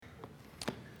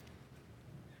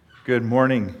Good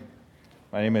morning.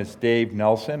 My name is Dave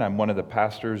Nelson. I'm one of the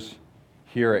pastors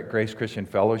here at Grace Christian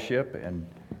Fellowship, and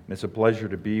it's a pleasure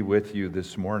to be with you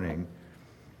this morning.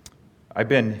 I've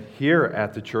been here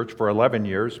at the church for 11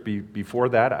 years. Before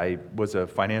that, I was a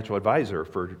financial advisor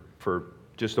for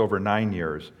just over 9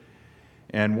 years.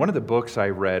 And one of the books I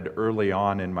read early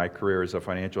on in my career as a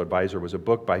financial advisor was a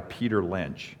book by Peter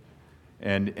Lynch.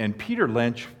 And Peter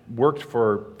Lynch worked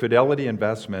for Fidelity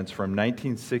Investments from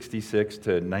 1966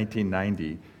 to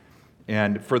 1990.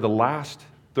 And for the last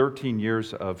 13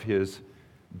 years of his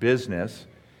business,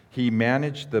 he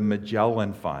managed the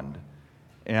Magellan Fund.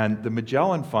 And the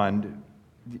Magellan Fund,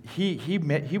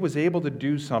 he was able to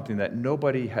do something that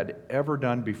nobody had ever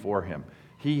done before him.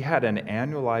 He had an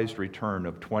annualized return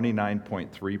of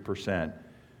 29.3%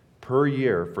 per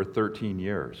year for 13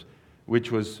 years,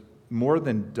 which was more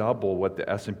than double what the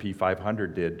S&P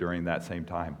 500 did during that same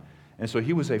time. And so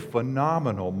he was a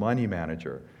phenomenal money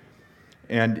manager.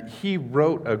 And he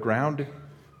wrote a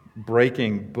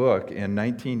groundbreaking book in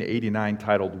 1989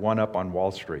 titled One Up on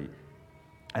Wall Street.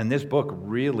 And this book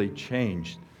really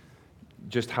changed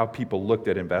just how people looked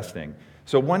at investing.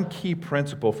 So one key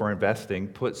principle for investing,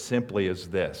 put simply, is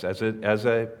this. As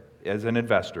an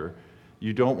investor,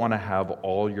 you don't want to have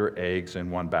all your eggs in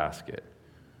one basket,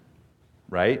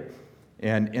 right?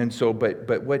 And so,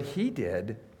 but what he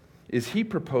did is he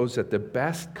proposed that the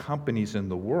best companies in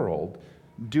the world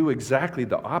do exactly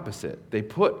the opposite. They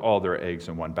put all their eggs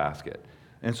in one basket.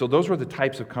 And so those were the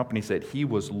types of companies that he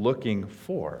was looking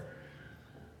for.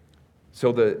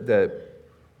 So the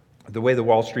way the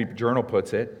Wall Street Journal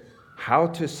puts it, how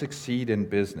to succeed in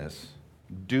business: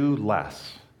 do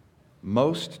less.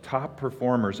 Most top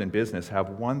performers in business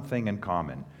have one thing in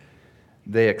common.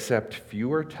 They accept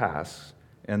fewer tasks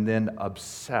and then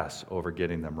obsess over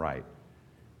getting them right.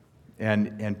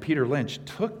 And Peter Lynch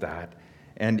took that,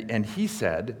 and he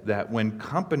said that when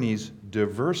companies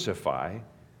diversify,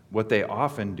 what they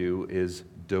often do is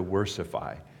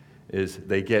diworsify, is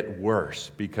they get worse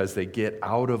because they get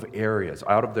out of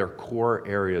their core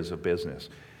areas of business.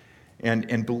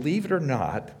 And believe it or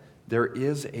not, there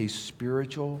is a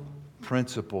spiritual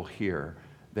principle here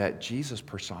that Jesus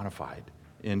personified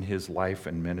in his life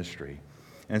and ministry.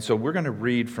 And so we're going to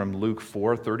read from Luke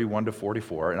 4:31 to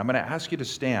 44, and I'm going to ask you to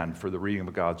stand for the reading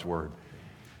of God's Word.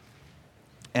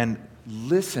 And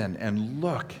listen and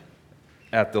look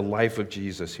at the life of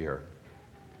Jesus here.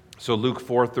 So Luke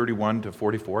 4:31 to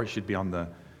 44, it should be on the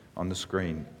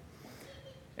screen.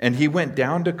 And he went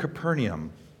down to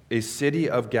Capernaum, a city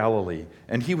of Galilee,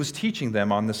 and he was teaching them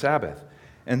on the Sabbath.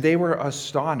 And they were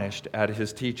astonished at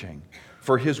his teaching,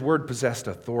 for his word possessed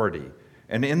authority.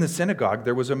 And in the synagogue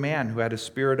there was a man who had a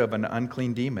spirit of an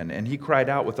unclean demon, and he cried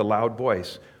out with a loud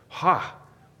voice, "Ha!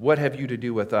 What have you to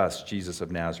do with us, Jesus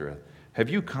of Nazareth? Have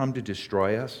you come to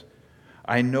destroy us?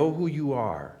 I know who you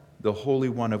are, the Holy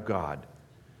One of God."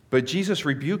 But Jesus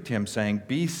rebuked him, saying,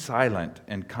 "Be silent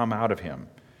and come out of him."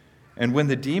 And when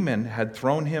the demon had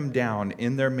thrown him down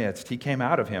in their midst, he came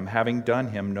out of him, having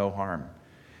done him no harm.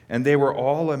 And they were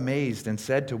all amazed and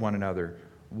said to one another,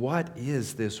 "What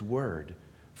is this word?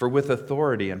 For with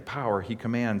authority and power he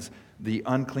commands the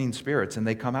unclean spirits, and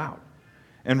they come out."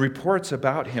 And reports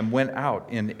about him went out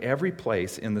in every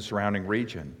place in the surrounding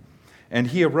region. And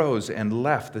he arose and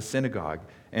left the synagogue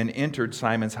and entered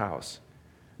Simon's house.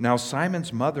 Now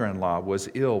Simon's mother-in-law was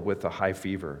ill with a high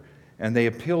fever, and they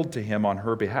appealed to him on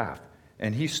her behalf.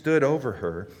 And he stood over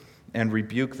her and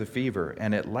rebuked the fever,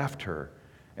 and it left her.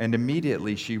 And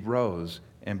immediately she rose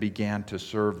and began to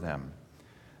serve them.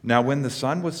 Now when the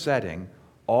sun was setting,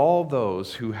 all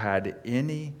those who had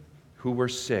any who were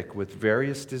sick with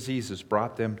various diseases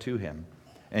brought them to him.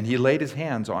 And he laid his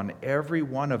hands on every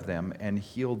one of them and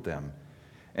healed them.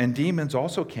 And demons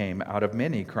also came out of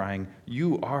many, crying,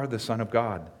 "You are the Son of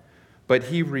God." But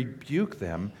he rebuked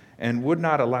them and would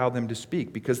not allow them to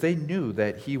speak, because they knew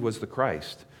that he was the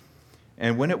Christ.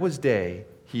 And when it was day,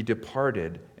 he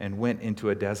departed and went into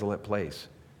a desolate place.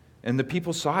 And the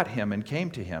people sought him and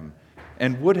came to him,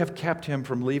 and would have kept him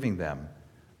from leaving them.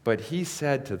 But he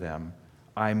said to them,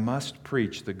 "I must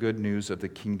preach the good news of the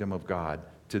kingdom of God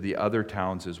to the other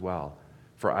towns as well,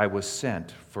 for I was sent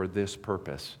for this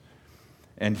purpose."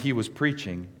 And he was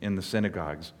preaching in the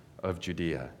synagogues of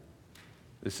Judea.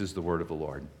 This is the word of the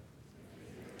Lord.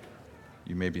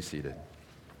 You may be seated.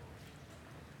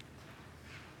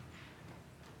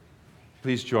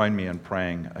 Please join me in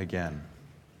praying again.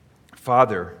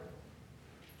 Father,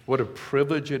 what a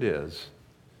privilege it is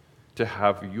to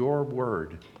have your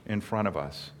word in front of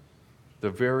us, the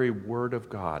very word of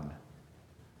God.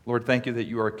 Lord, thank you that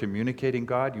you are a communicating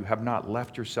God. You have not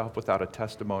left yourself without a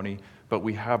testimony, but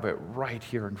we have it right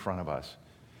here in front of us.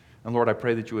 And Lord, I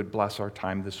pray that you would bless our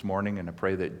time this morning, and I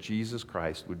pray that Jesus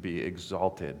Christ would be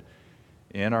exalted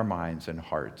in our minds and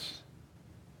hearts.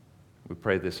 We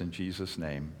pray this in Jesus'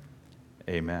 name.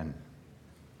 Amen.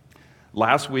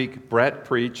 Last week,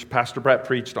 Pastor Brett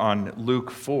preached on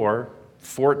Luke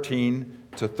 4:14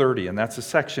 to 30, and that's a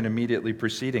section immediately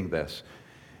preceding this.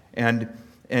 And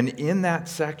in that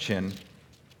section,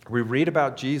 we read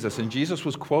about Jesus, and Jesus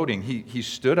was quoting, he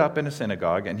stood up in a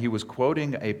synagogue, and he was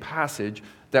quoting a passage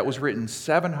that was written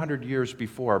 700 years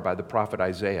before by the prophet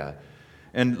Isaiah.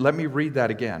 And let me read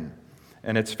that again.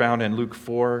 And it's found in Luke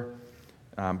 4,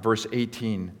 verse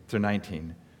 18 to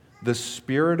 19. The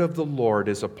Spirit of the Lord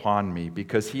is upon me,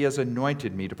 because he has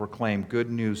anointed me to proclaim good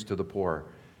news to the poor.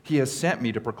 He has sent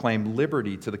me to proclaim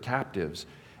liberty to the captives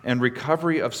and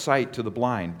recovery of sight to the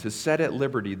blind, to set at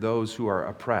liberty those who are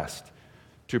oppressed,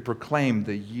 to proclaim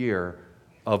the year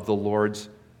of the Lord's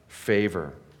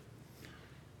favor.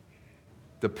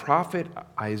 The prophet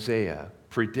Isaiah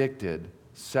predicted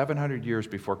 700 years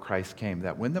before Christ came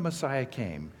that when the Messiah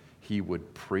came, he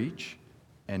would preach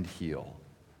and heal.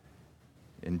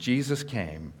 And Jesus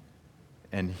came,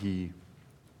 and he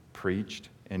preached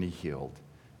and he healed.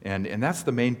 And that's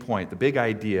the main point, the big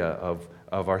idea of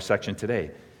our section today.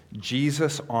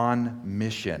 Jesus on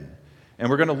mission. And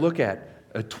we're going to look at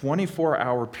a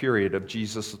 24-hour period of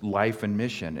Jesus' life and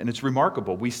mission. And it's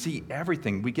remarkable. We see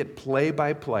everything. We get play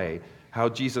by play how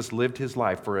Jesus lived his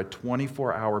life for a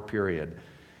 24-hour period.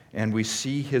 And we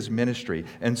see his ministry.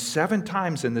 And 7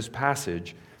 times in this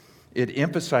passage, it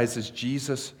emphasizes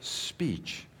Jesus'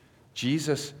 speech.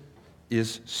 Jesus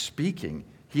is speaking.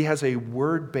 He has a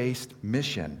word-based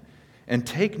mission. And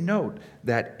take note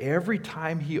that every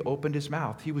time he opened his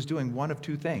mouth, he was doing one of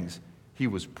 2 things. He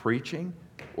was preaching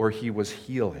or he was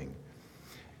healing.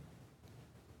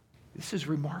 This is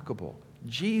remarkable.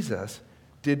 Jesus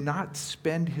did not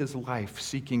spend his life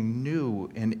seeking new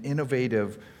and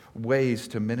innovative ways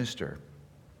to minister.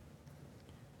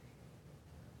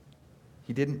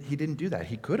 He didn't do that.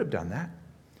 He could have done that,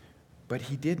 but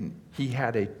he didn't. He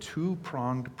had a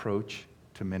 2-pronged approach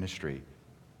to ministry,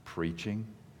 preaching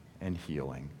and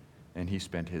healing. And he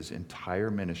spent his entire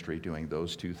ministry doing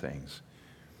those 2 things.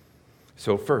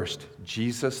 So first,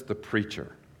 Jesus the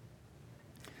preacher.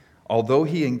 Although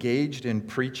he engaged in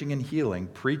preaching and healing,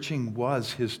 preaching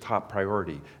was his top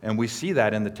priority. And we see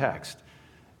that in the text,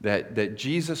 that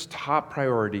Jesus' top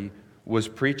priority was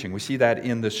preaching. We see that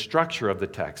in the structure of the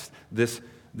text. This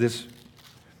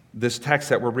text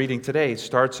that we're reading today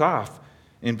starts off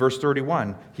in verse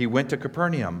 31. He went to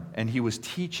Capernaum, and he was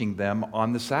teaching them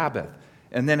on the Sabbath.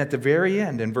 And then at the very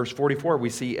end, in verse 44, we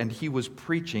see, and he was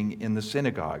preaching in the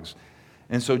synagogues.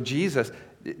 And so Jesus,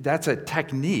 that's a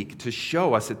technique to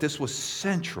show us that this was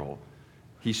central.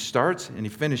 He starts and he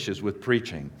finishes with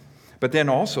preaching. But then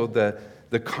also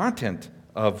the content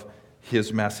of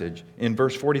his message. In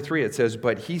verse 43, it says,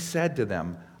 but he said to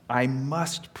them, I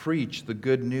must preach the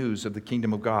good news of the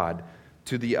kingdom of God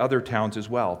to the other towns as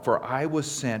well, for I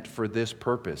was sent for this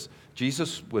purpose.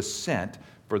 Jesus was sent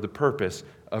for the purpose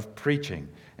of preaching,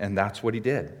 and that's what he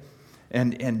did.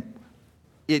 And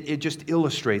it just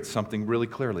illustrates something really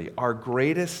clearly. Our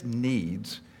greatest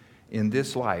needs in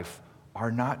this life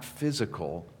are not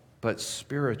physical, but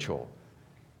spiritual.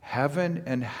 Heaven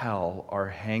and hell are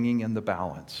hanging in the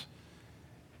balance.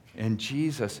 And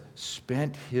Jesus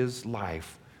spent his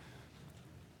life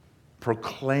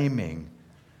proclaiming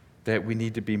that we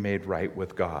need to be made right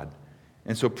with God.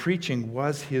 And so preaching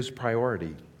was his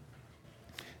priority.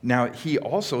 Now, he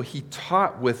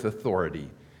taught with authority.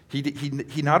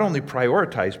 He not only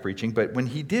prioritized preaching, but when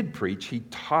he did preach, he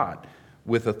taught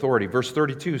with authority. Verse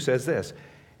 32 says this,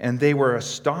 and they were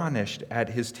astonished at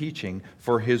his teaching,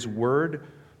 for his word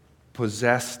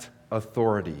possessed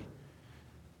authority.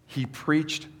 He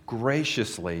preached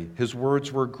graciously. His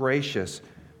words were gracious,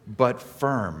 but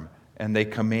firm, and they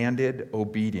commanded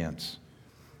obedience.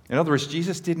 In other words,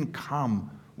 Jesus didn't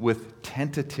come with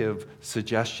tentative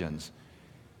suggestions.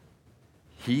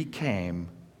 He came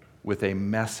with a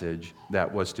message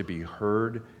that was to be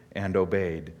heard and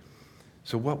obeyed.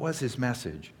 So what was his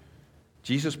message?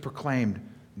 Jesus proclaimed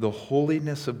the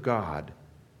holiness of God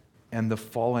and the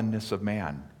fallenness of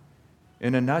man.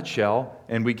 In a nutshell,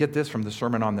 and we get this from the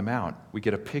Sermon on the Mount, we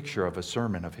get a picture of a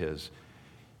sermon of his.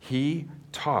 He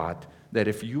taught that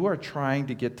if you are trying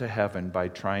to get to heaven by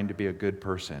trying to be a good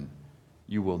person,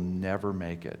 you will never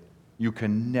make it. You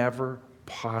can never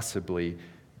possibly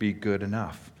be good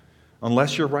enough.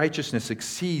 Unless your righteousness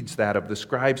exceeds that of the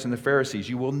scribes and the Pharisees,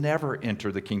 you will never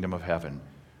enter the kingdom of heaven.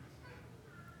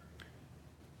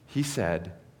 He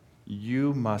said,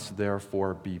 you must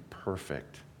therefore be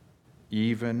perfect,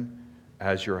 even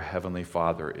as your heavenly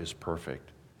Father is perfect.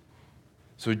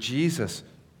 So Jesus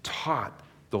taught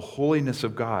the holiness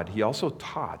of God. He also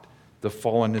taught the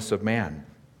fallenness of man.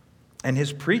 And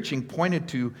his preaching pointed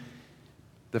to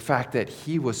the fact that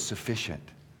he was sufficient,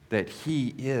 that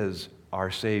he is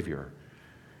our Savior.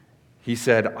 He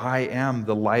said, I am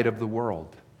the light of the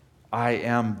world. I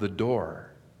am the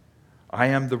door. I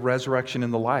am the resurrection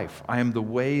and the life. I am the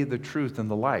way, the truth, and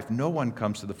the life. No one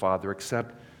comes to the Father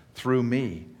except through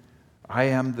me. I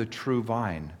am the true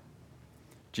vine.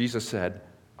 Jesus said,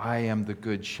 I am the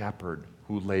good shepherd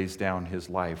who lays down his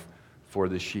life for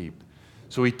the sheep.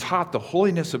 So he taught the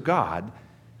holiness of God,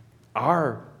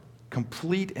 our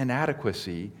complete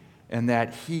inadequacy, and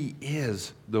that he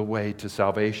is the way to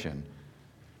salvation.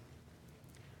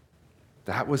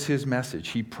 That was his message.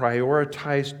 He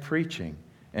prioritized preaching,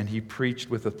 and he preached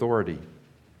with authority.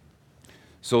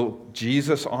 So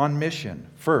Jesus on mission.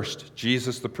 First,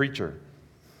 Jesus the preacher.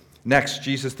 Next,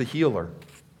 Jesus the healer.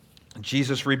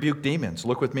 Jesus rebuked demons.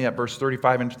 Look with me at verse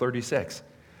 35 and 36.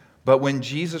 But when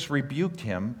Jesus rebuked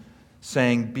him,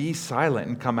 saying, Be silent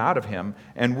and come out of him,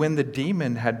 and when the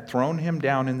demon had thrown him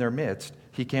down in their midst,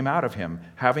 he came out of him,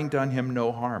 having done him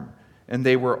no harm. And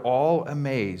they were all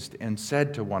amazed and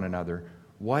said to one another,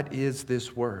 What is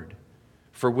this word?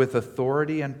 For with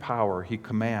authority and power he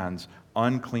commands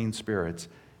unclean spirits,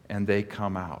 and they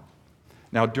come out.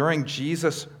 Now, during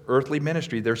Jesus' earthly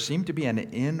ministry, there seemed to be an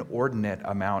inordinate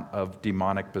amount of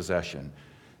demonic possession.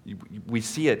 We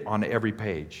see it on every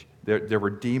page. There were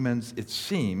demons, it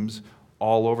seems,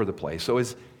 all over the place. So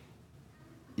is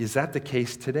that the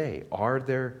case today?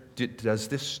 Does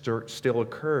this still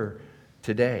occur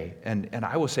today? And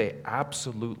I will say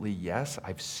absolutely yes,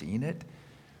 I've seen it.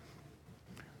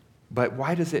 But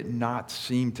why does it not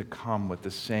seem to come with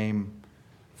the same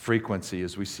frequency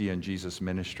as we see in Jesus'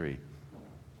 ministry?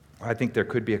 I think there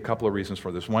could be a couple of reasons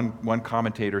for this. One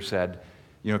commentator said,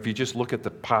 if you just look at the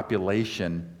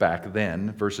population back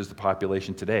then versus the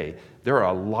population today, there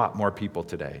are a lot more people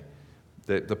today.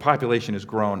 The population has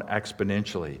grown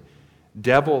exponentially.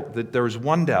 There's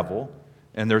one devil,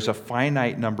 and there's a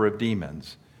finite number of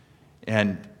demons.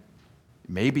 And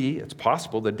maybe it's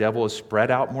possible the devil is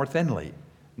spread out more thinly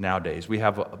nowadays. We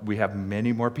have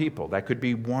many more people. That could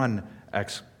be one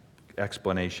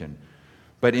explanation.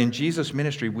 But in Jesus'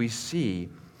 ministry, we see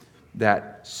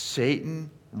that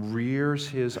Satan rears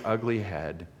his ugly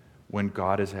head when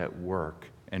God is at work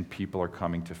and people are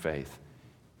coming to faith.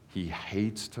 He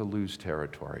hates to lose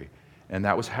territory. And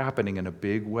that was happening in a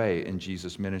big way in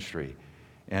Jesus' ministry.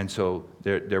 And so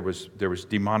there was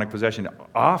demonic possession.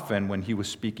 Often when he was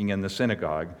speaking in the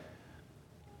synagogue,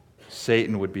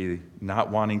 Satan would be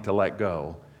not wanting to let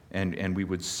go, and we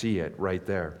would see it right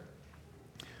there.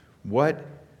 What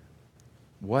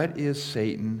is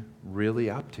Satan really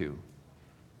up to?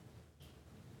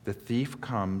 The thief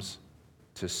comes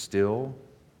to steal,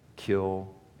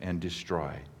 kill, and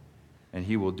destroy. And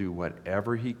he will do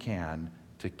whatever he can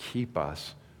to keep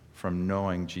us from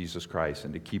knowing Jesus Christ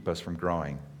and to keep us from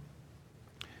growing.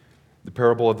 The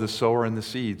parable of the sower and the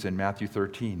seeds in Matthew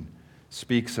 13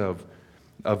 speaks of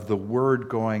the word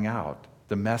going out,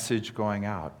 the message going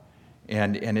out.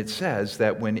 And it says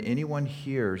that when anyone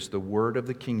hears the word of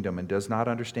the kingdom and does not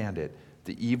understand it,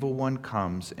 the evil one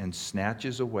comes and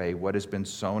snatches away what has been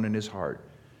sown in his heart.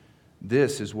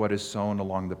 This is what is sown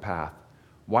along the path.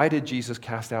 Why did Jesus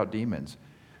cast out demons?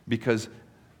 Because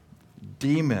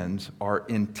demons are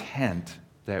intent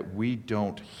that we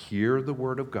don't hear the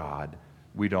word of God,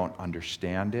 we don't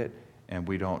understand it, and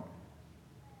we don't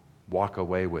walk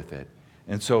away with it.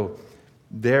 And so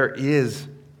the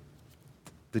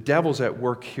devil's at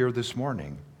work here this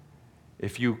morning.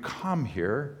 If you come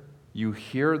here, you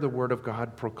hear the word of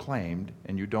God proclaimed,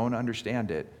 and you don't understand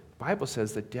it, the Bible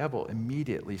says the devil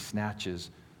immediately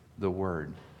snatches the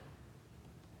word.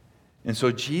 And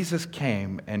so Jesus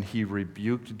came and he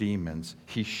rebuked demons.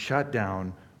 He shut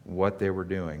down what they were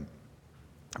doing.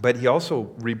 But he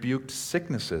also rebuked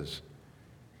sicknesses.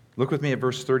 Look with me at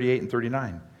verse 38 and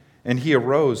 39. And he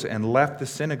arose and left the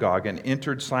synagogue and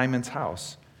entered Simon's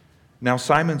house. Now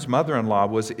Simon's mother-in-law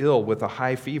was ill with a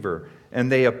high fever,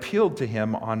 and they appealed to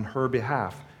him on her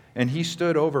behalf. And he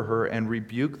stood over her and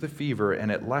rebuked the fever,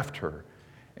 and it left her.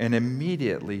 And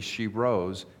immediately she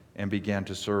rose and began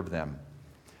to serve them.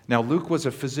 Now Luke was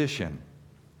a physician,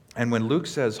 and when Luke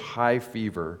says high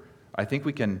fever, I think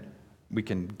we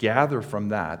can gather from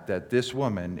that this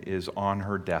woman is on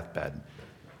her deathbed.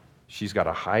 She's got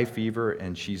a high fever,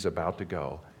 and she's about to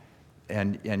go.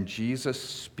 And Jesus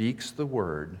speaks the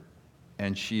word,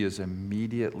 and she is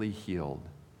immediately healed.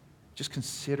 Just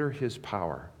consider his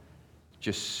power.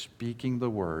 Just speaking the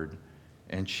word,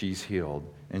 and she's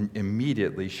healed. And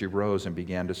immediately she rose and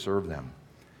began to serve them.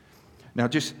 Now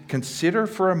just consider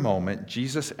for a moment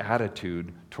Jesus'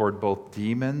 attitude toward both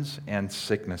demons and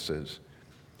sicknesses.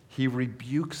 He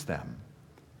rebukes them.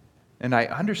 And I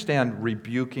understand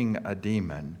rebuking a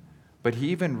demon, but he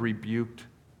even rebuked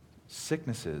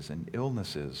sicknesses and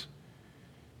illnesses.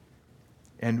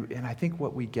 And I think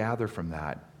what we gather from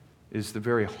that is the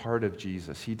very heart of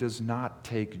Jesus. He does not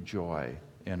take joy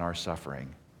in our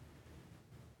suffering.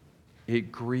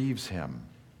 It grieves him,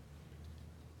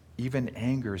 even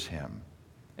angers him,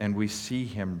 and we see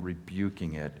him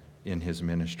rebuking it in his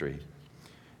ministry.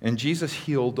 And Jesus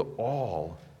healed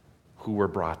all who were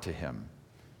brought to him.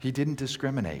 He didn't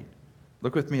discriminate.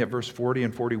 Look with me at verse 40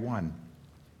 and 41.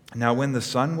 Now when the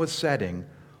sun was setting,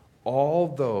 all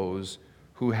those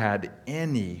who had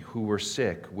any who were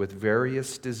sick with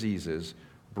various diseases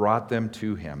brought them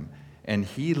to him, and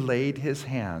he laid his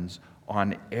hands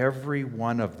on every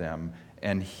one of them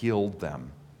and healed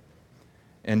them.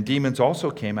 And demons also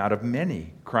came out of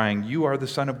many, crying, "You are the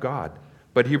Son of God."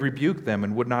 But he rebuked them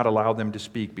and would not allow them to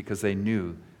speak because they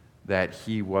knew that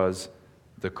he was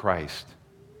the Christ.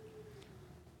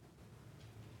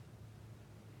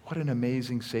 What an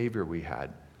amazing Savior we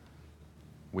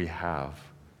have,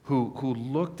 who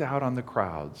looked out on the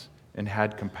crowds and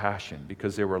had compassion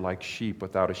because they were like sheep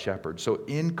without a shepherd. So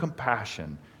in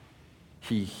compassion,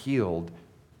 he healed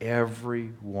every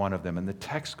one of them. And the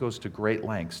text goes to great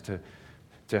lengths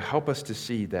to help us to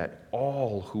see that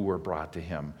all who were brought to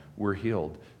him were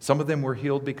healed. Some of them were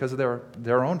healed because of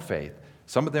their own faith.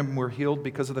 Some of them were healed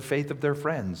because of the faith of their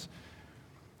friends.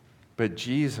 But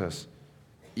Jesus,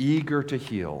 eager to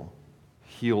heal,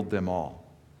 healed them all.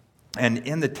 And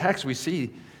in the text we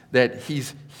see that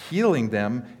he's healing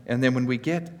them, and then when we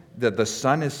get the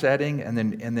sun is setting, and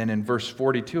then in verse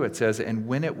 42 it says, "And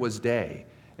when it was day,"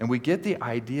 and we get the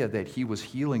idea that he was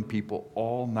healing people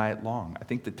all night long. I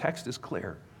think the text is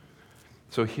clear.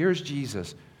 So here's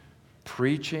Jesus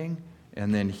preaching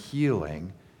and then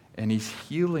healing, and he's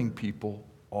healing people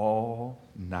all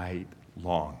night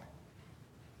long.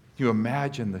 You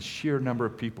imagine the sheer number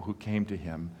of people who came to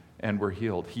him and were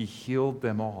healed. He healed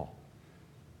them all,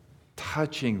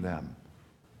 touching them.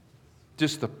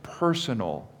 Just the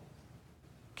personal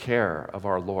care of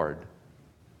our Lord,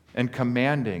 and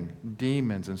commanding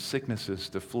demons and sicknesses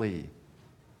to flee.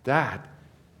 That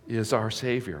is our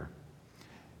Savior.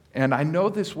 And I know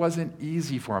this wasn't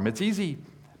easy for him. It's easy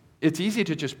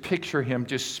to just picture him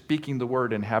just speaking the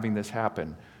word and having this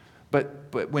happen.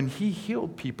 But when he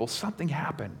healed people, something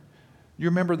happened. You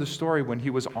remember the story when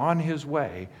he was on his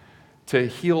way to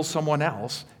heal someone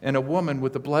else, and a woman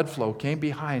with the blood flow came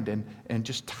behind and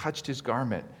just touched his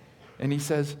garment. And he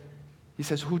says,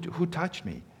 who touched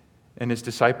me? And his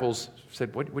disciples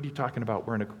said, what are you talking about?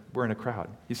 We're in a crowd.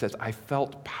 He says, I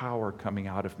felt power coming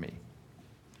out of me.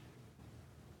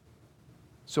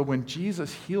 So when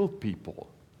Jesus healed people,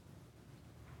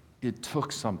 it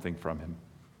took something from him.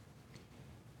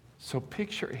 So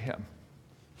picture him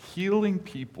healing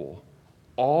people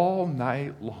all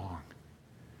night long.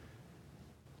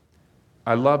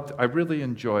 I really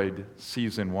enjoyed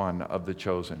season 1 of The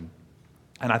Chosen.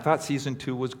 And I thought season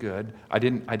 2 was good. I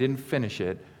didn't finish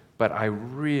it, but I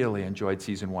really enjoyed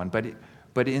season 1.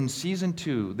 But in season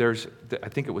 2, I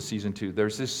think it was season 2,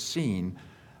 there's this scene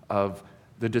of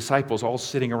the disciples all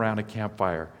sitting around a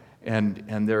campfire,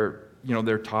 and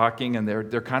they're talking, and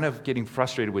they're kind of getting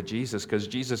frustrated with Jesus because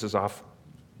Jesus is off,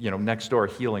 next door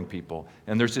healing people.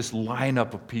 And there's this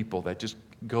lineup of people that just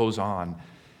goes on,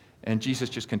 and Jesus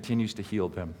just continues to heal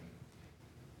them.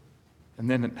 And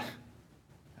then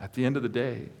at the end of the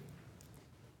day,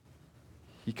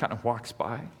 he kind of walks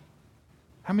by.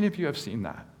 How many of you have seen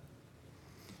that?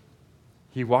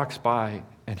 He walks by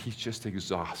and he's just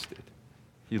exhausted.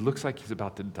 He looks like he's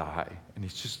about to die, and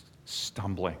he's just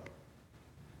stumbling.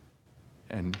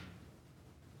 And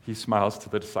he smiles to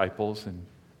the disciples and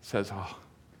says,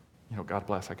 God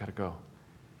bless, I got to go.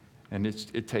 And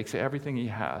it takes everything he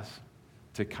has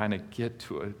to kind of get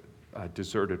to a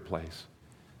deserted place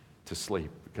to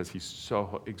sleep because he's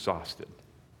so exhausted.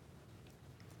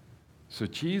 So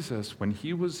Jesus, when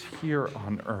he was here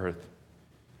on earth,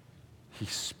 he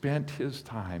spent his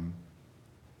time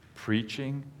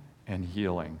preaching and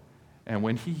healing. And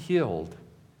when he healed,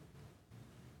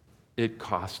 it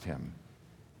cost him.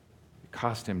 It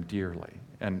cost him dearly.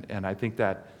 And I think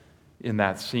that in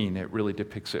that scene, it really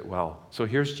depicts it well. So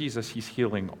here's Jesus. He's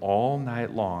healing all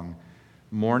night long.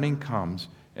 Morning comes,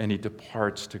 and he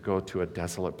departs to go to a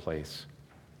desolate place.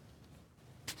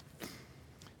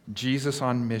 Jesus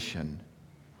on mission.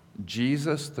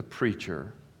 Jesus the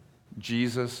preacher.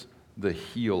 Jesus the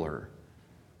healer.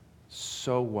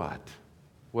 so what?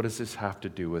 What does this have to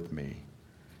do with me?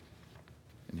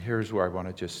 And here's where I want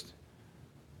to just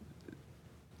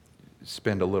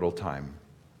spend a little time.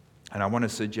 And I want to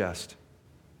suggest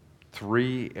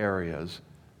 3 areas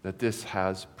that this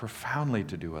has profoundly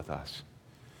to do with us.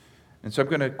 And so I'm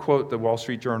going to quote the Wall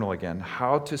Street Journal again.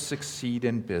 How to succeed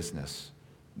in business.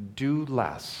 Do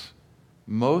less.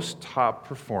 Most top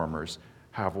performers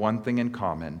have one thing in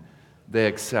common. They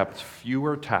accept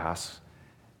fewer tasks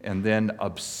and then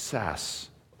obsess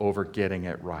over getting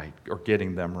it right or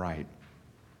getting them right.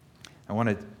 I want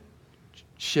to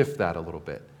shift that a little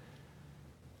bit.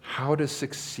 How to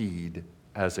succeed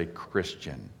as a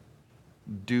Christian.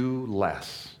 Do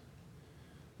less.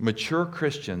 Mature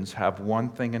Christians have one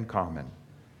thing in common.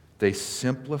 They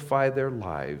simplify their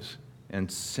lives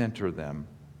and center them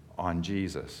on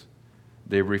Jesus.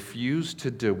 They refuse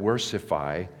to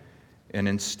diversify and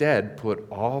instead put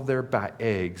all their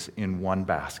eggs in one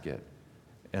basket,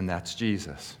 and that's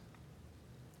Jesus.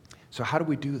 So how do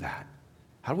we do that?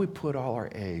 How do we put all our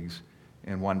eggs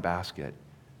in one basket?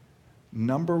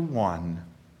 Number 1,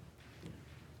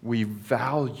 we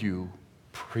value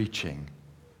preaching.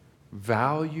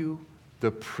 Value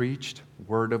the preached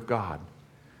Word of God.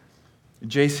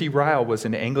 J.C. Ryle was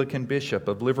an Anglican bishop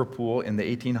of Liverpool in the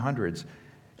 1800s,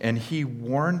 and he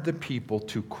warned the people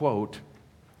to, quote,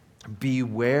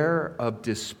 beware of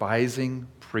despising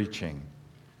preaching.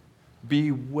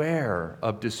 Beware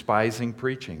of despising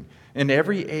preaching. In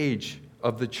every age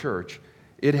of the church,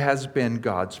 it has been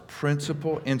God's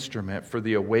principal instrument for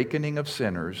the awakening of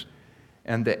sinners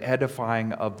and the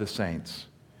edifying of the saints.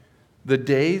 The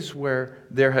days where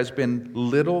there has been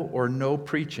little or no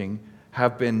preaching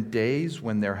have been days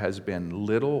when there has been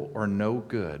little or no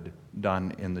good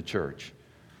done in the church.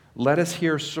 Let us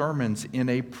hear sermons in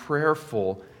a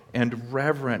prayerful and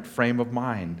reverent frame of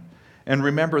mind. And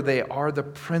remember, they are the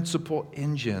principal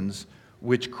engines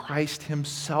which Christ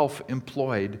himself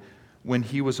employed when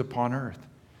he was upon earth.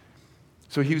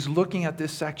 So he was looking at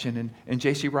this section, and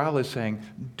J.C. Ryle is saying,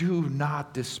 do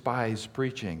not despise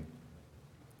preaching.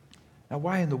 Now,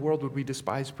 why in the world would we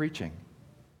despise preaching?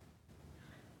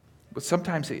 But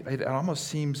sometimes it almost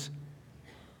seems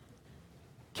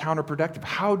counterproductive.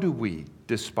 How do we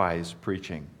despise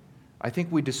preaching? I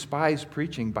think we despise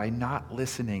preaching by not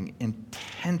listening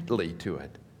intently to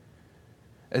it,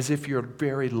 as if your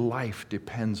very life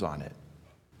depends on it,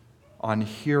 on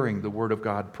hearing the Word of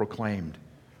God proclaimed.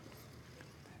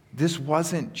 This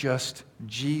wasn't just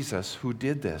Jesus who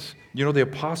did this. You know, the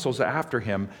apostles after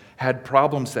him had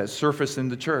problems that surfaced in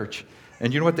the church.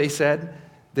 And you know what they said?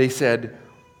 They said,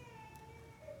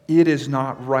 it is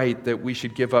not right that we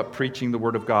should give up preaching the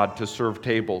Word of God to serve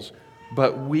tables,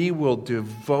 but we will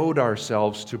devote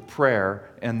ourselves to prayer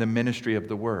and the ministry of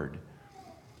the Word.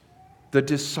 The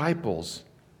disciples,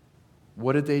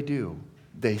 what did they do?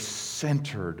 They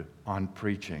centered on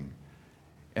preaching.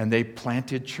 And they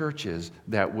planted churches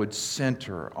that would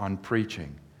center on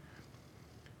preaching.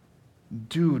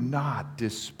 Do not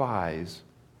despise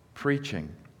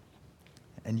preaching.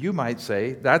 And you might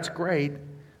say, that's great,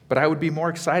 but I would be more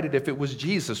excited if it was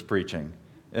Jesus preaching.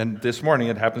 And this morning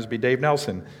it happens to be Dave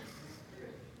Nelson.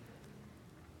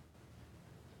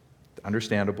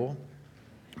 Understandable.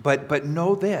 But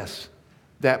know this,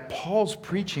 that Paul's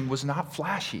preaching was not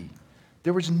flashy.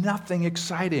 There was nothing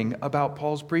exciting about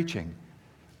Paul's preaching.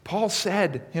 Paul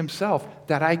said himself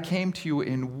that I came to you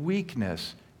in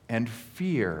weakness and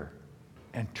fear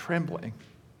and trembling,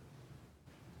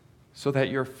 so that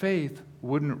your faith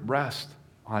wouldn't rest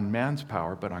on man's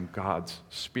power, but on God's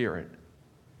Spirit. Do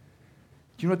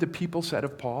you know what the people said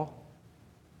of Paul,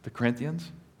 the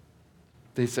Corinthians?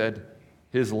 They said,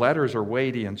 his letters are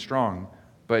weighty and strong,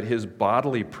 but his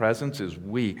bodily presence is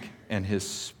weak, and his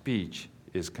speech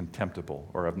is contemptible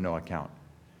or of no account.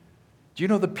 Do you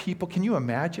know the people, can you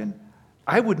imagine?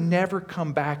 I would never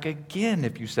come back again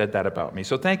if you said that about me.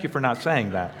 So thank you for not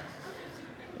saying that.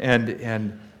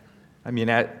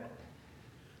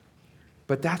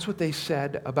 But that's what they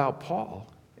said about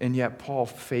Paul. And yet Paul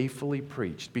faithfully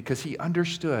preached because he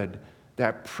understood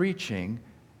that preaching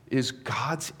is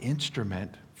God's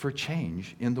instrument for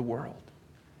change in the world.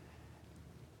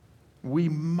 We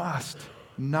must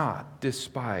not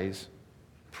despise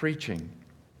preaching.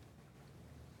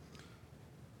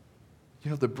 You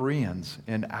know, the Bereans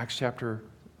in Acts chapter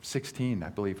 16, I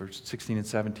believe, or 16 and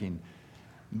 17,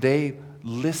 they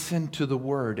listened to the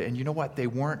word, and you know what? They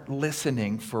weren't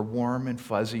listening for warm and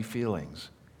fuzzy feelings.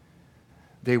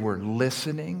 They were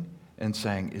listening and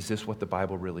saying, is this what the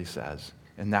Bible really says?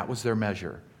 And that was their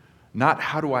measure. Not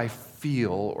how do I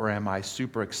feel or am I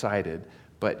super excited,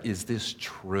 but is this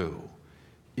true?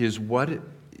 Is what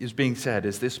is being said,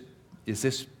 is this is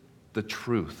this the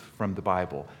truth from the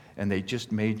Bible? And they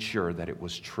just made sure that it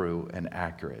was true and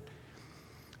accurate.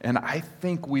 And I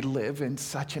think we live in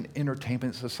such an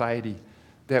entertainment society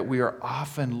that we are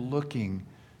often looking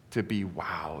to be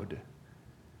wowed.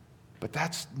 But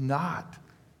that's not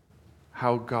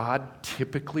how God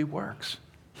typically works.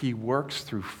 He works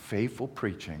through faithful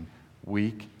preaching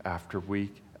week after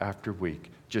week after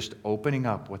week, just opening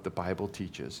up what the Bible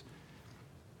teaches.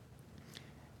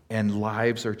 And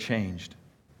lives are changed.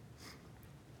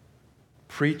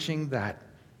 Preaching that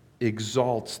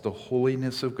exalts the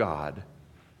holiness of God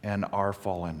and our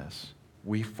fallenness.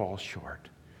 We fall short.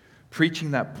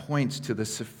 Preaching that points to the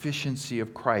sufficiency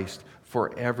of Christ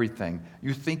for everything.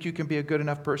 You think you can be a good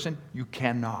enough person? You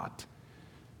cannot.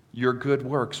 Your good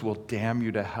works will damn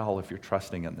you to hell if you're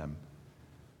trusting in them.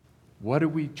 What do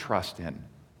we trust in?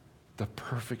 The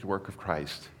perfect work of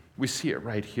Christ. We see it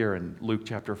right here in Luke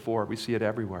chapter 4. We see it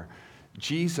everywhere.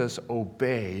 Jesus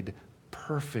obeyed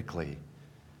perfectly.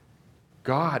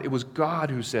 It was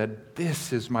God who said,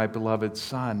 "This is my beloved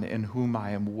Son in whom I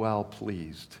am well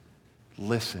pleased.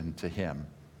 Listen to him."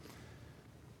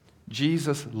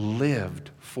 Jesus lived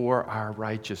for our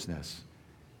righteousness,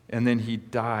 and then he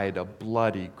died a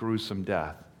bloody, gruesome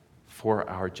death for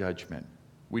our judgment.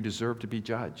 We deserve to be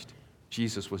judged.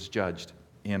 Jesus was judged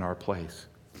in our place.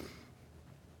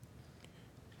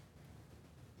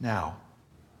 Now,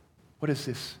 what does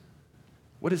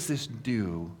this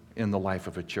do in the life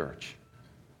of a church?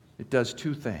 It does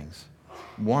two things.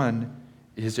 One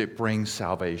is it brings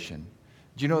salvation.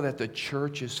 Do you know that the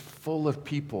church is full of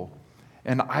people?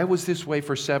 And I was this way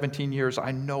for 17 years.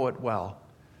 I know it well.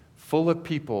 Full of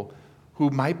people who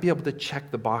might be able to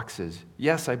check the boxes.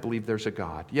 Yes, I believe there's a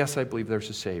God. Yes, I believe there's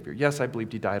a Savior. Yes, I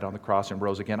believe he died on the cross and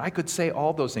rose again. I could say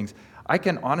all those things. I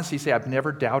can honestly say I've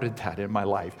never doubted that in my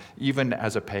life, even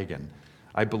as a pagan.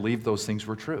 I believed those things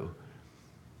were true.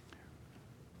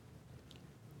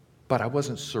 But I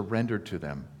wasn't surrendered to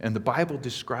them. And the Bible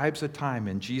describes a time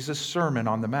in Jesus' Sermon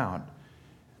on the Mount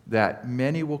that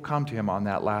many will come to him on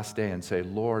that last day and say,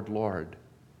 "Lord, Lord,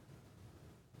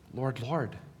 Lord,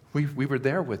 Lord, we were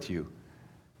there with you.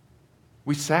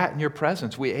 We sat in your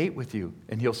presence. We ate with you."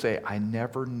 And he'll say, "I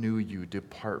never knew you.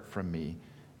 Depart from me,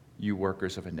 you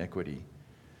workers of iniquity."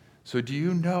 So do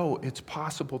you know it's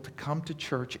possible to come to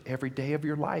church every day of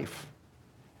your life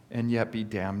and yet be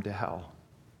damned to hell?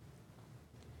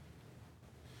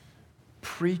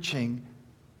 Preaching,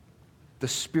 the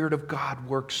Spirit of God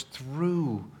works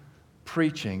through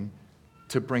preaching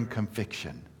to bring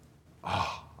conviction.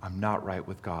 Oh, I'm not right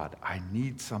with God. I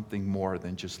need something more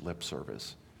than just lip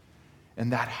service.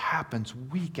 And that happens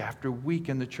week after week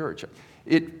in the church.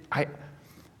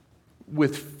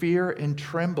 With fear and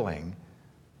trembling,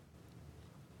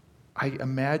 I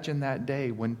imagine that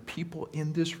day when people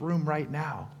in this room right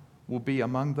now will be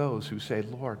among those who say,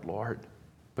 "Lord, Lord,"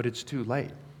 but it's too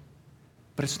late.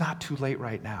 But it's not too late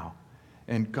right now.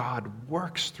 And God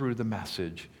works through the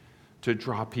message to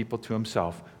draw people to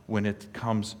himself when it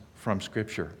comes from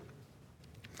Scripture.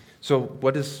 So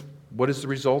what is the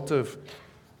result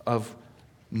of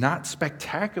not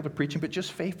spectacular preaching, but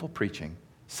just faithful preaching?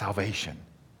 Salvation.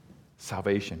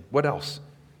 Salvation. What else?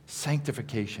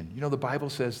 Sanctification. You know, the Bible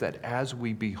says that as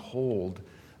we behold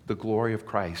the glory of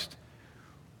Christ,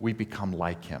 we become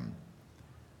like him.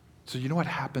 So you know what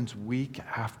happens week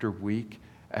after week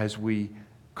as we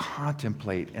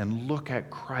contemplate and look at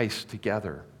Christ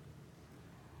together?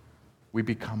 We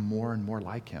become more and more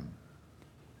like him.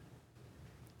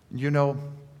 You know,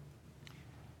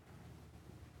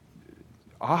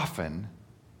 often,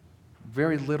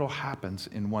 very little happens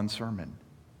in one sermon.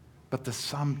 But the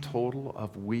sum total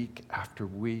of week after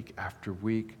week after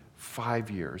week, 5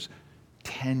 years,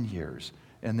 10 years,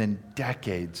 and then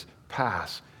decades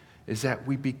pass, is that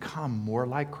we become more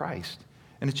like Christ.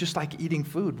 And it's just like eating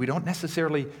food. We don't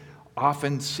necessarily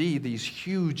often see these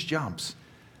huge jumps,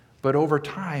 but over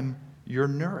time, you're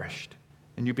nourished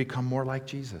and you become more like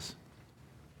Jesus.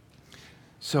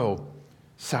 So,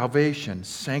 salvation,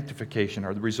 sanctification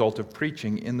are the result of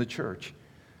preaching in the church.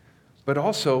 But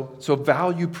also, so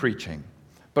value preaching,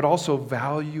 but also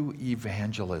value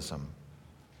evangelism.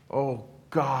 Oh,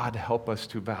 God, help us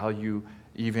to value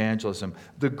evangelism.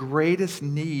 The greatest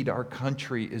need our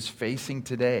country is facing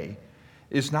today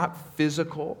is not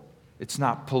physical, it's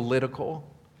not political,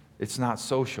 it's not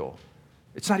social.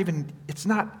 It's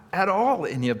not at all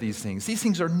any of these things. These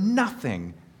things are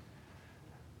nothing.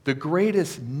 The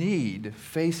greatest need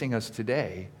facing us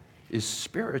today is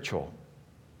spiritual.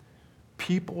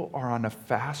 People are on a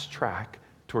fast track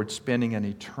towards spending an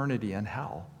eternity in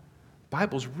hell. The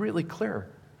Bible's really clear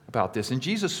about this, and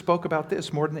Jesus spoke about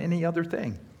this more than any other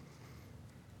thing.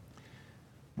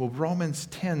 Well, Romans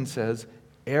 10 says,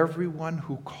 everyone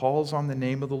who calls on the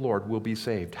name of the Lord will be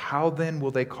saved. How then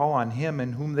will they call on him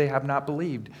in whom they have not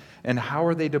believed? And how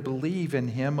are they to believe in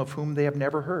him of whom they have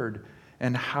never heard?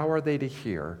 And how are they to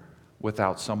hear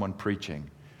without someone preaching?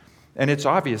 And it's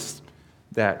obvious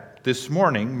that this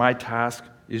morning my task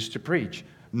is to preach.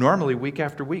 Normally, week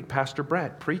after week, Pastor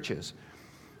Brett preaches.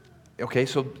 Okay,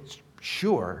 so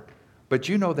sure, but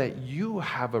you know that you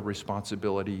have a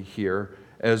responsibility here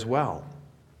as well.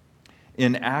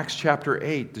 In Acts chapter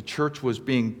 8, the church was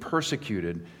being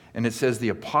persecuted, and it says the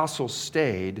apostles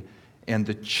stayed and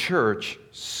the church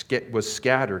was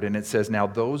scattered. And it says, now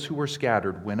those who were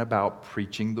scattered went about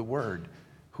preaching the word.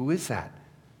 Who is that?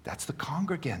 That's the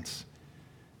congregants.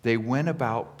 They went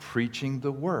about preaching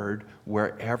the word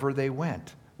wherever they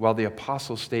went, while the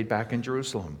apostles stayed back in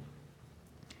Jerusalem.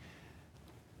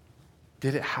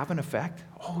 Did it have an effect?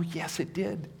 Oh, yes, it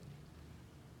did.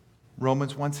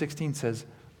 Romans 1:16 says,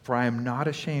 for I am not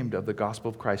ashamed of the gospel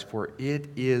of Christ, for it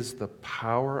is the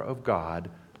power of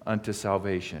God unto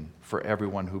salvation for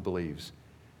everyone who believes.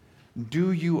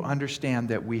 Do you understand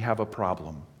that we have a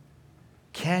problem?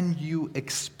 Can you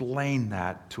explain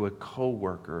that to a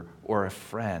coworker or a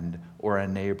friend or a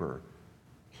neighbor?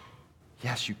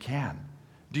 Yes, you can.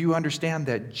 Do you understand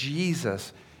that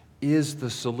Jesus is the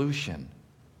solution?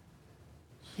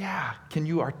 Yeah, can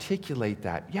you articulate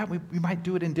that? Yeah, we might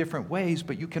do it in different ways,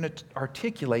 but you can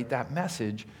articulate that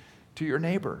message to your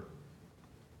neighbor.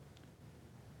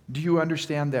 Do you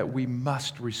understand that we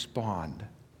must respond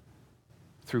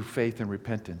through faith and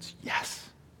repentance? Yes.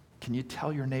 Can you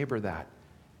tell your neighbor that?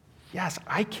 Yes,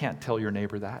 I can't tell your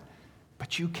neighbor that,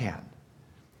 but you can.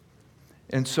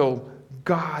 And so,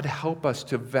 God, help us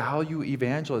to value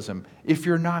evangelism. If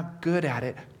you're not good at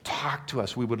it, talk to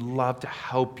us. We would love to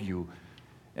help you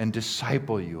and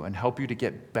disciple you and help you to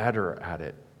get better at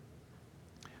it.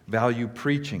 Value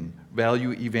preaching,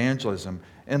 value evangelism,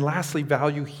 and lastly,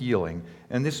 value healing.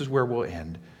 And this is where we'll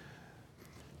end.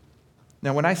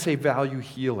 Now, when I say value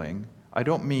healing, I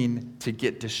don't mean to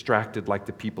get distracted like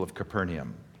the people of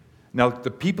Capernaum. Now,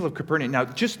 the people of Capernaum, now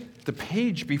just the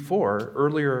page before,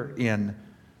 earlier in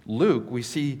Luke, we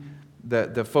see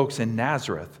the folks in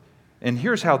Nazareth. And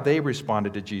here's how they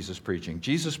responded to Jesus preaching.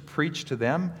 Jesus preached to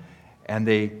them, and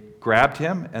they grabbed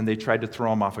him, and they tried to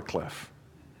throw him off a cliff.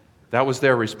 That was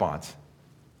their response.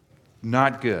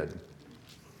 Not good.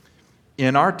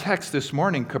 In our text this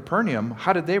morning, Capernaum,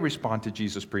 how did they respond to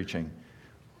Jesus preaching?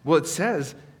 Well, it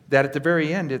says that at the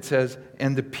very end, it says,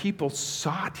 and the people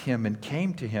sought him and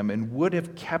came to him and would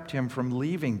have kept him from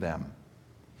leaving them.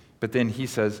 But then he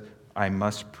says, I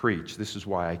must preach. This is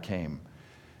why I came.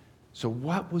 So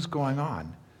what was going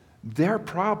on? Their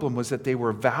problem was that they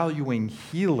were valuing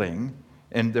healing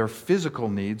and their physical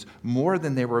needs more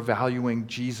than they were valuing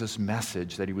Jesus'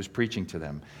 message that he was preaching to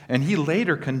them. And he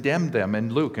later condemned them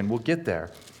in Luke, and we'll get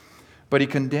there. But he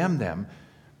condemned them.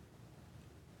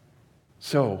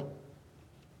 So,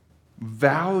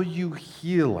 value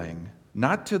healing,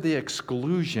 not to the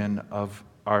exclusion of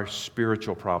our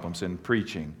spiritual problems in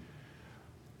preaching.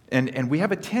 And we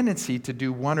have a tendency to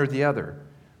do one or the other.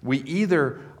 We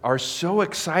either are so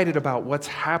excited about what's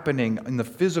happening in the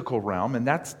physical realm, and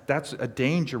that's a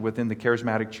danger within the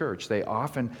charismatic church. They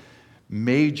often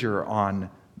major on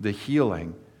the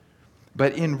healing.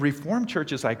 But in Reformed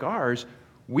churches like ours,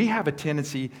 we have a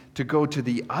tendency to go to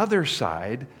the other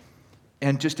side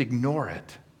and just ignore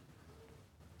it.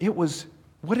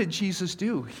 What did Jesus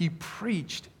do? He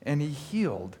preached and he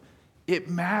healed. It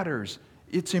matters.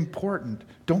 It's important.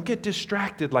 Don't get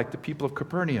distracted like the people of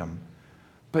Capernaum.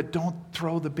 But don't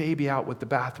throw the baby out with the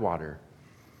bathwater.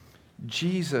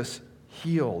 Jesus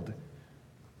healed.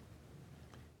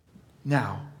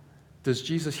 Now, does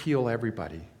Jesus heal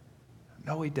everybody?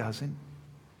 No, he doesn't.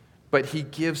 But he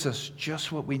gives us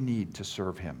just what we need to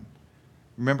serve him.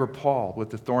 Remember Paul with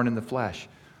the thorn in the flesh.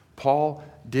 Paul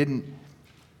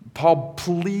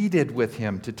pleaded with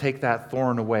him to take that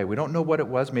thorn away. We don't know what it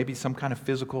was, maybe some kind of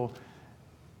physical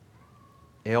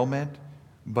ailment.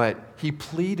 But he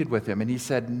pleaded with him, and he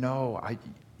said, no,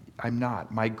 I'm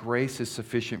not. My grace is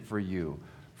sufficient for you,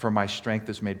 for my strength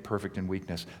is made perfect in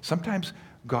weakness. Sometimes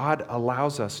God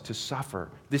allows us to suffer.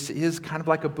 This is kind of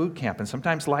like a boot camp, and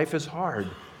sometimes life is hard,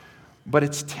 but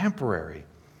it's temporary,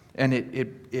 and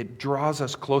it draws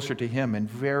us closer to him in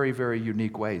very, very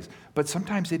unique ways. But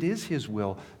sometimes it is his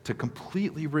will to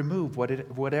completely remove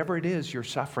whatever it is you're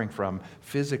suffering from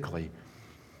physically.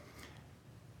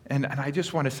 And I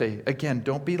just want to say, again,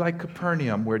 don't be like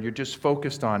Capernaum where you're just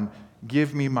focused on,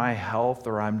 give me my health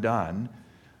or I'm done.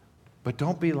 But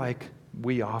don't be like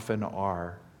we often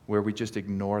are, where we just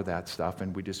ignore that stuff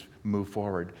and we just move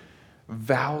forward.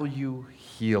 value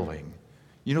healing.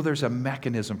 You know, there's a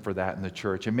mechanism for that in the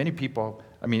church. And many people,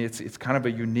 it's kind of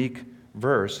a unique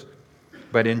verse,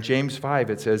 but in James 5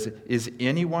 it says, is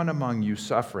anyone among you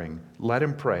suffering? Let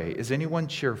him pray. Is anyone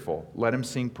cheerful? Let him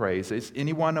sing praise. Is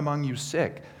anyone among you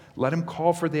sick? Let him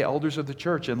call for the elders of the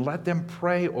church and let them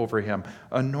pray over him,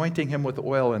 anointing him with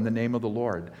oil in the name of the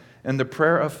Lord. And the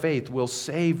prayer of faith will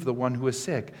save the one who is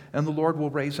sick, and the Lord will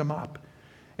raise him up.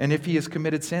 And if he has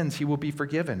committed sins, he will be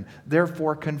forgiven.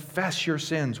 Therefore, confess your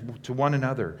sins to one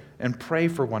another and pray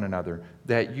for one another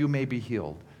that you may be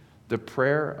healed. The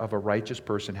prayer of a righteous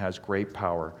person has great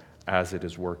power as it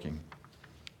is working.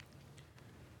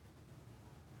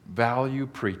 Value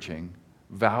preaching,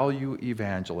 value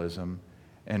evangelism,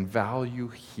 and value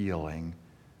healing.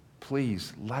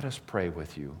 Please let us pray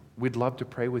with you. We'd love to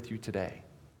pray with you today.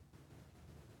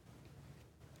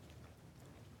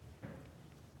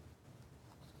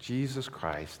 Jesus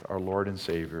Christ, our Lord and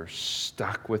Savior,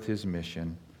 stuck with his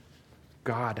mission.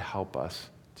 God, help us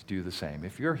to do the same.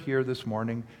 If you're here this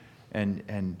morning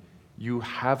and you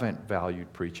haven't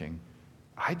valued preaching,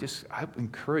 I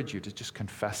encourage you to just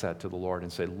confess that to the Lord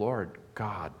and say, Lord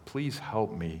God, please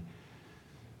help me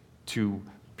to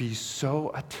be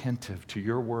so attentive to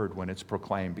your word when it's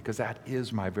proclaimed, because that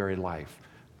is my very life.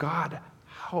 God,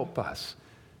 help us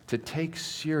to take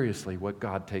seriously what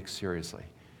God takes seriously.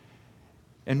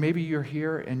 And maybe you're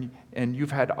here and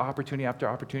you've had opportunity after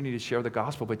opportunity to share the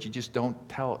gospel, but you just don't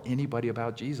tell anybody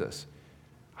about Jesus.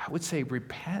 I would say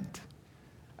repent.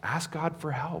 Ask God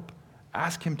for help.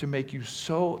 Ask him to make you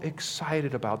so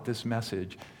excited about this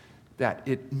message that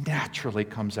it naturally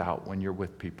comes out when you're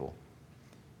with people.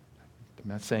 I'm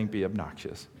not saying be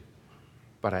obnoxious,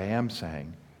 but I am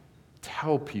saying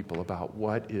tell people about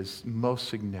what is most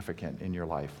significant in your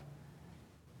life.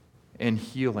 And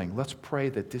healing. Let's pray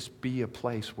that this be a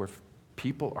place where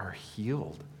people are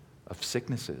healed of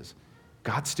sicknesses.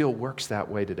 God still works that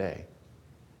way today.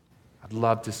 I'd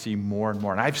love to see more and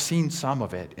more. And I've seen some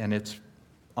of it, and it's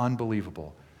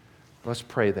unbelievable. Let's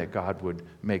pray that God would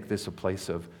make this a place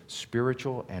of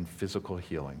spiritual and physical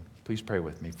healing. Please pray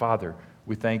with me. Father,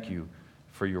 we thank you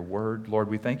for your word. Lord,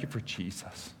 we thank you for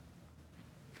Jesus.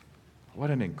 What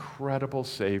an incredible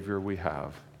Savior we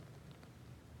have.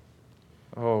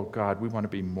 Oh, God, we want to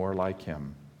be more like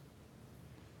him.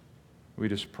 We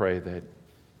just pray that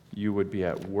you would be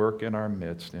at work in our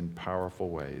midst in powerful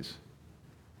ways.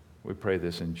 We pray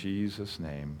this in Jesus'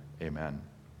 name. Amen.